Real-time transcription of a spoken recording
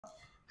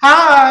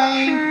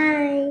Hi!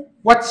 Hi,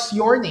 What's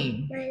your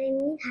name? my name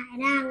is Hải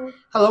Đăng.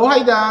 Hello,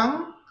 Hải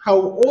Đăng. How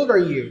old are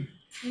you?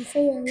 I'm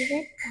 7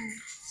 years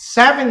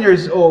 7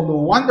 years old.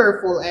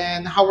 Wonderful.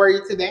 And how are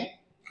you today?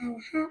 I'm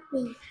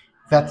happy.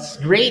 That's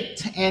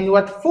great. And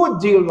what food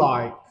do you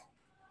like?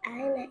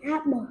 I like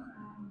apple.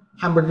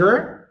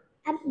 Hamburger?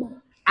 Apple.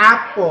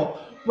 Apple.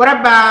 What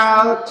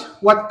about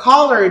what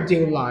color do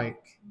you like?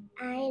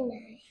 I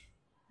like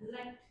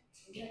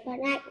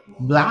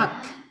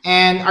Black.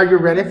 And are you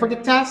ready for the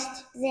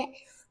test? yes.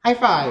 High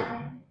five.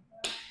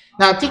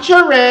 Now,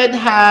 Teacher Red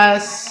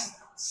has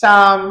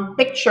some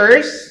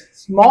pictures,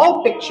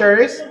 small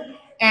pictures,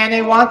 and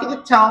I want you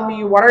to tell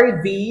me what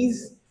are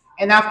these,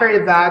 and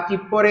after that, you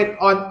put it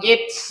on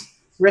its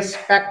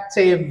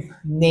respective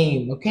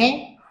name,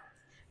 okay?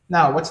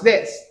 Now, what's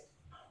this?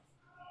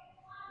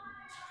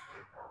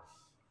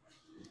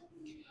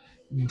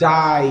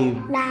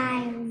 Dive,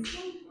 Dive.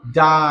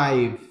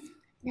 dive.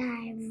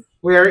 Dive.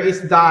 Where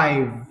is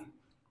dive?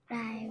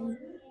 Dive.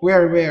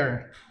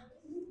 Where?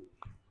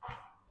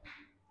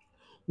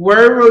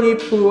 Where will you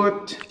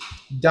put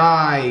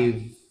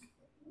dive?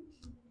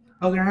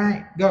 Okay,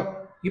 right,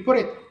 go. You put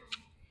it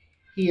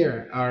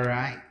here. All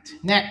right.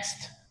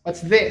 Next,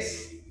 what's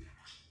this?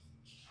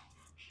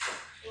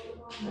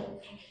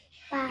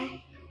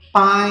 Bye.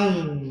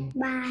 Pine.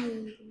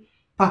 Bye.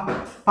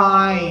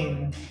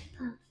 Pine.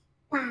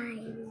 Bye.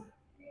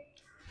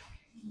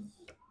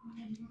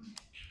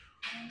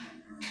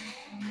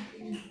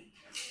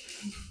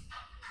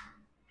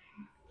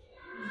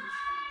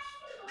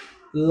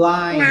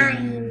 Line.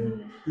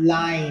 Nine.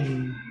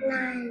 Line.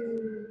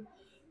 Nine.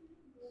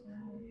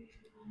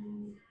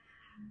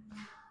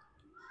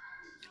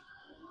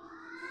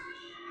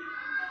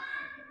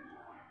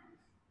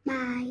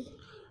 Bye.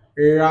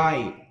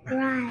 Ripe.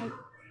 Right.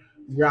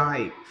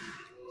 Ripe.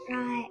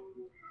 Right.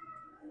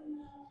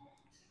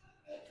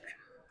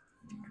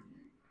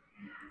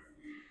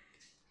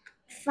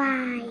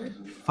 Five.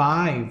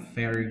 5.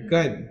 Very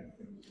good.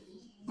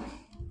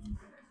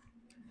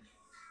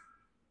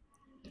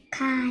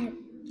 Kite.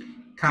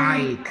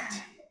 Kite.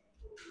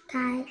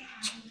 Kite.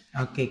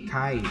 Okay,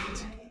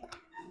 kite.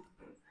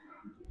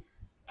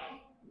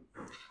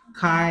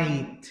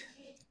 Kite.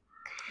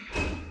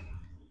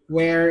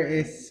 Where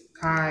is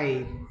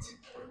kite?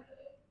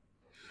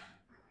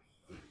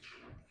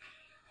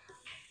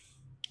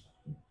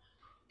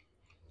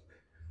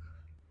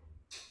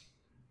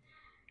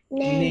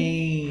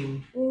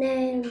 Name. Name.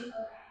 Name.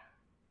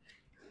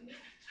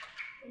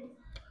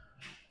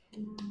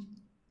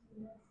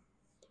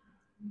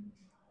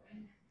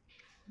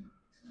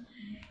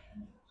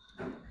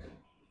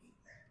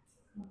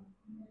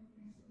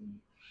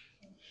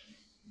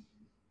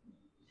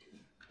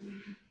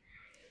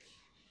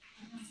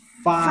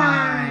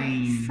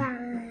 Fine.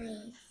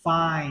 Fine.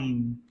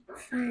 Fine.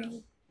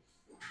 Fine.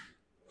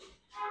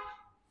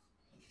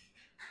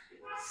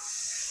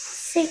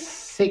 Six.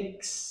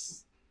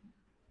 6.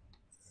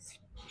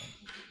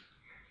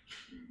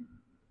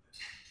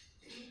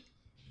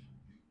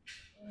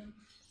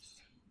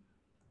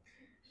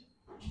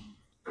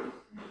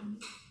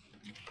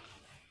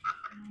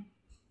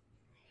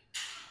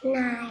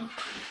 Nine.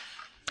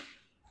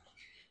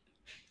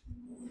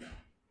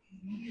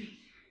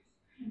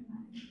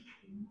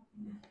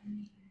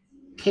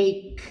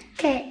 Cake.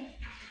 Cake.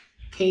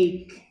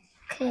 Cake.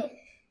 Cake.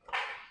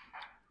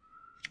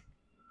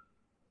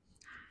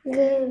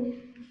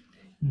 Game.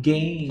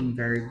 Game.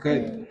 Very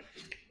good.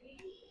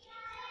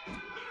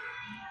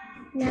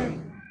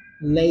 Nine.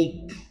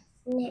 Lake.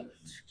 Neck.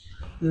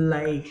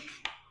 Lake.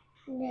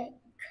 Neck.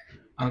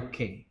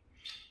 Okay.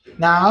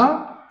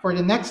 Now, for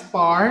the next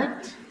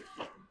part,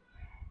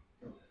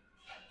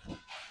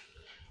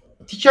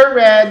 Teacher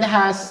Red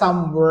has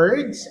some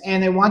words,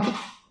 and I want you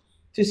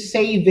to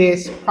say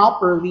this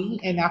properly,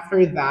 and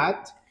after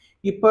that,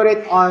 you put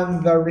it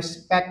on the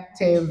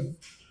respective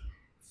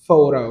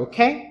photo,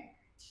 okay?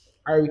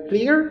 Are we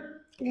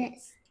clear?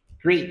 Yes.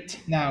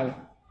 Great.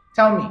 Now,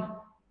 tell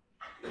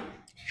me.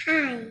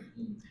 Hi.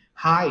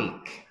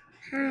 Hike.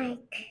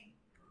 Hike.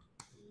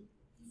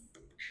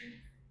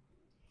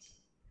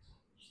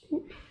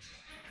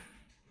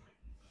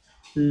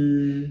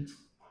 L-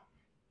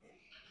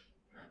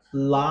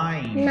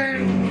 line.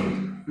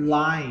 Nine.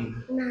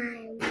 Line.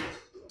 Nine.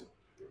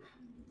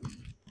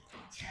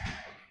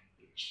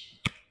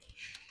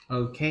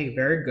 Okay,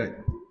 very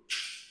good.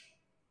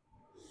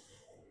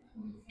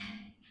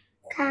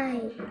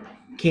 Kite.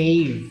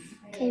 Cave.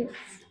 Cave.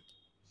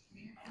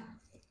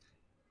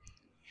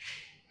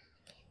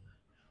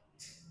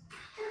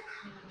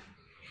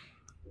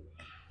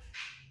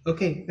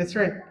 Okay, that's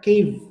right.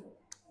 Cave.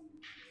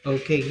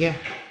 Okay, yeah,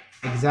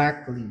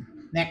 exactly.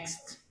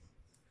 Next.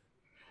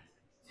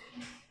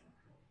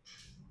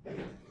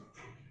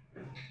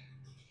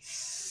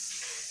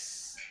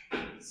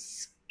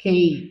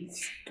 Skate.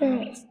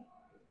 Skate.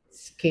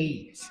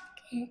 Skate.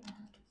 Skate.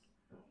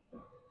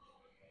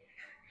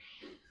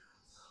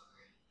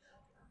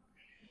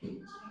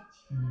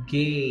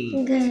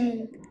 Gate.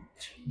 Gate.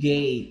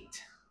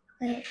 Gate.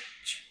 Gate.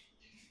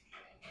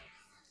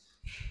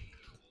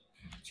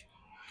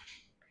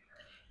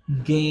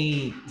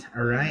 Gate.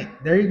 All right.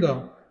 There you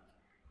go.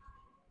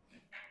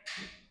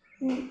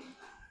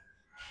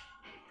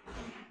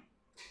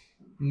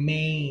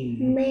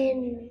 Main.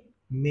 Men.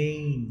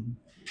 Main.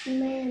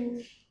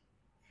 Men.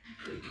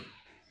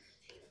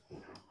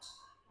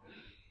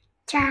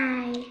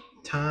 Trai.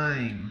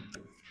 Time.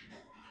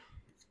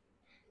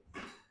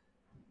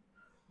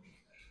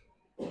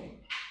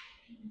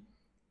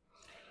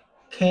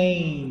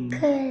 Came.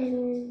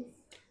 Kênh.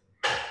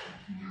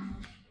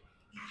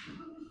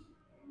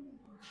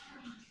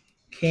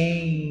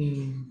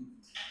 Came.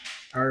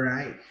 All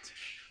right.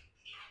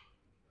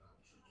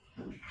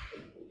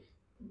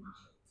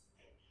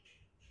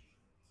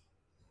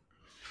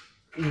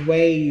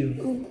 Wave.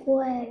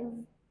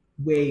 Quên.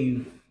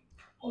 Wave.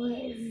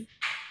 Quên.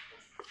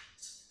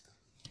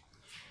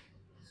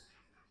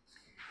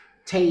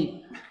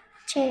 Tape.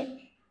 Chết.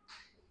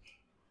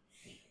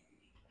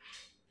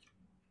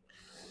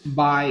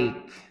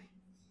 Bike.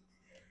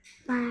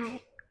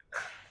 Bài.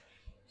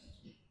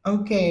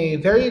 Okay,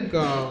 there you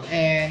go.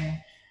 And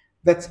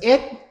that's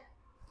it.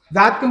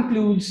 That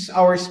concludes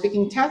our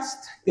speaking test.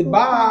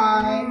 Goodbye.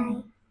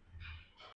 Bye.